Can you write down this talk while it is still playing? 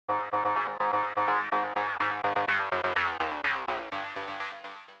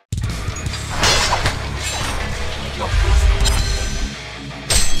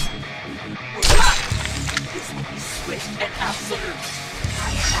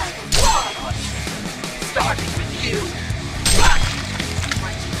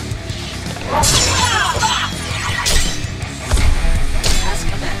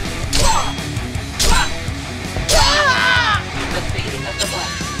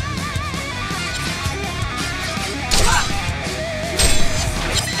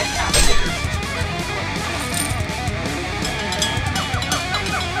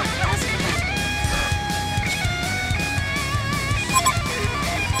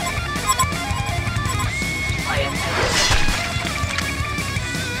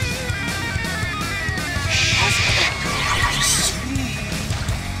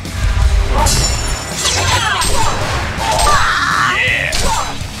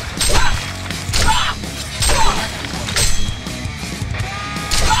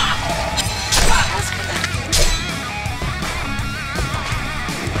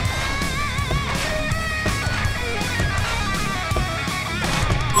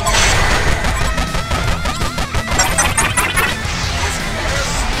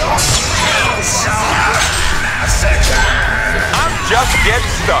Just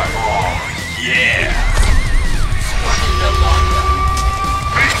getting started. Yeah.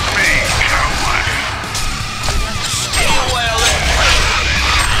 Beat me, coward. Stay well in.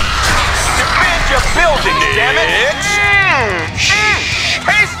 Defend your building, damn it.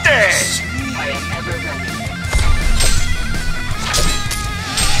 Tasty. I am ever ready.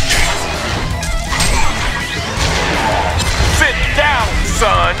 Sit down,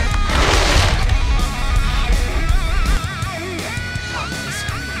 son.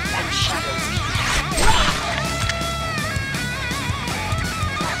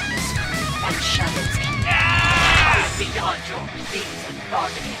 Beyond your beliefs and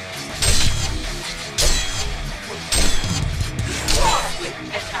bargaining. With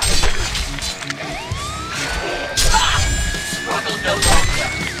attack. Struggle no longer.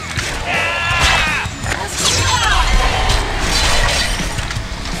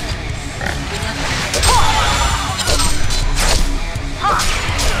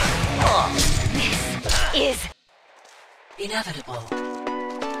 This is inevitable.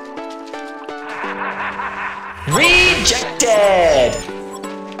 Rejected!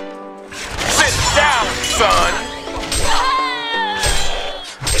 Sit down, son!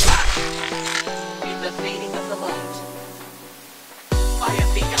 In the fading of the light, I am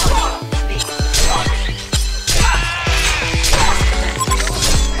beyond the darkness.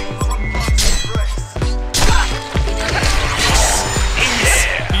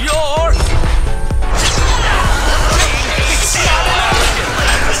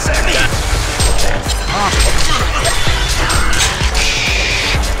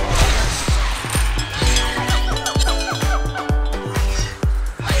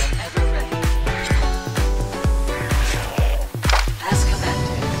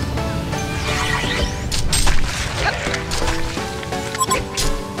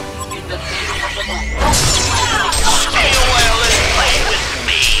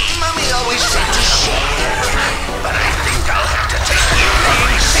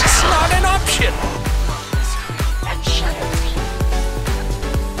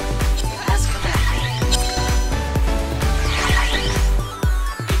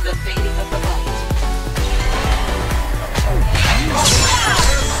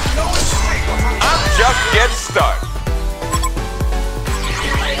 Just getting started.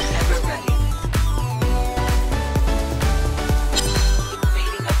 I am ever ready.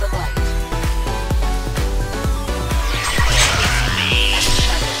 Fading of the light.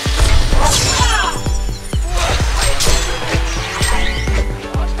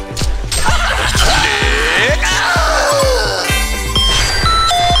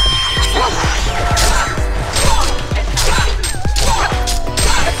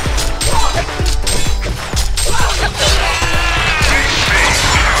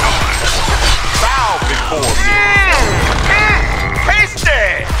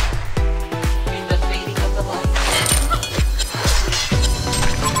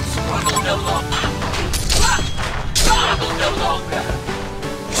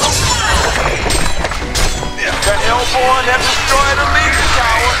 Hellborn have destroyed a leader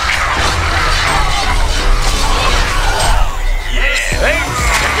tower. Yeah. Hey,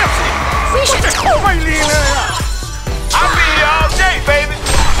 I'll be here all day, baby.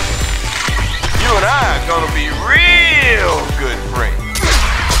 You and I are gonna be real good friends.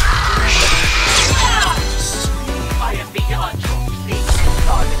 I am beyond your beliefs and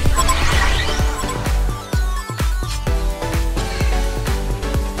bargaining.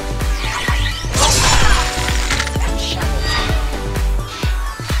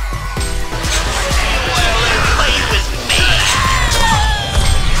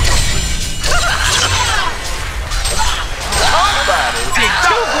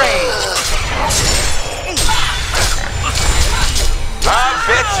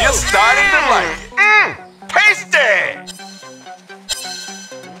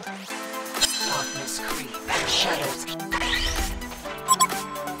 shadows.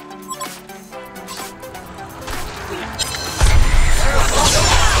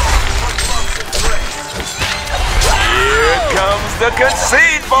 Here comes the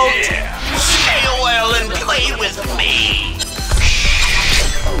concede boat. Yeah. Stay well and play with me.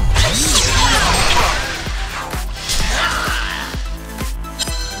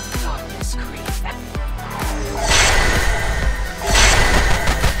 Darkness creep.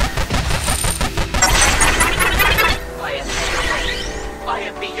 I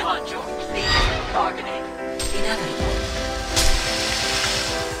am beyond your complete bargaining. Inevitable.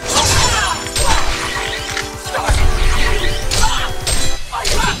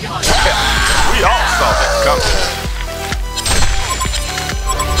 We all saw this coming.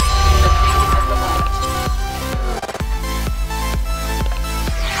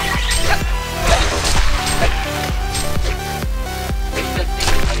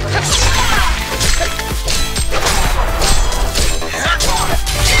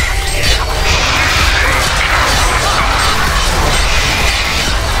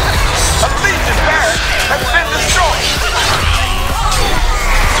 A Legion barracks has been destroyed.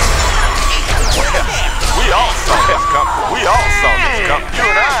 We all saw this coming. We all saw this coming. You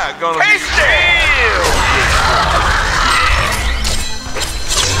and I are gonna be real.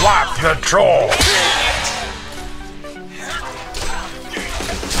 Wipe your jaw.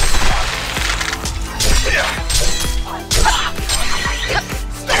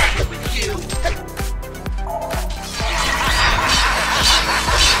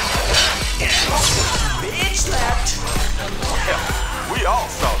 We all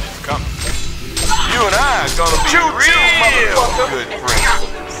saw this coming. You and I are gonna be real good friends.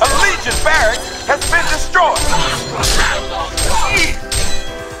 A Legion barracks has been destroyed.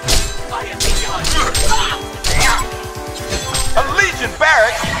 A Legion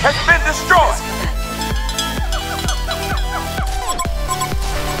barracks has been destroyed.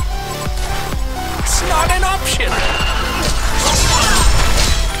 It's not an option.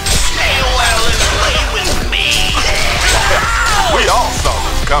 Stay well and play with me. We all saw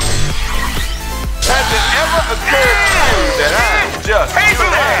this coming. Has it ever occurred to you that I'm just you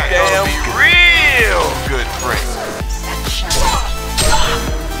and I damn real good friends?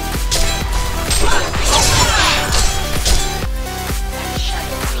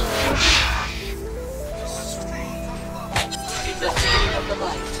 In the speed of the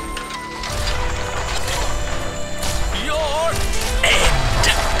light. Your end.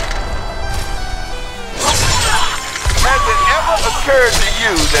 Has it ever occurred to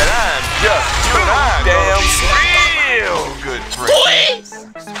you that I'm just you and I damn real good friends? เฮ้ย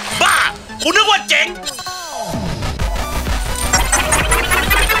บ้ากูนึกว่าเจ๋ง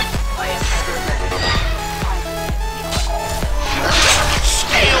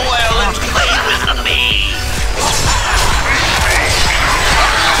Stay well and play with me.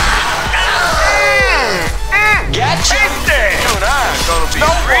 Gotcha. You and I are gonna be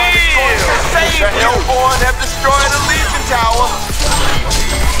real. The Hellborn have destroyed a Legion tower.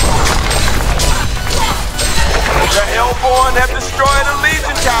 The Hellborn have destroyed a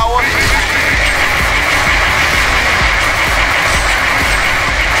Legion tower.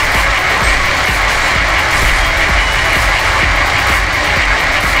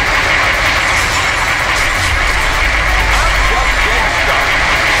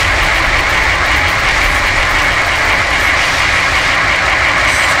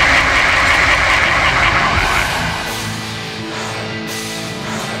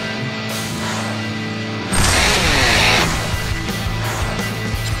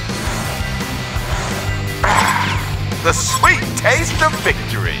 The sweet taste of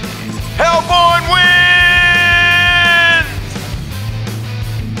victory. Hellborn wins!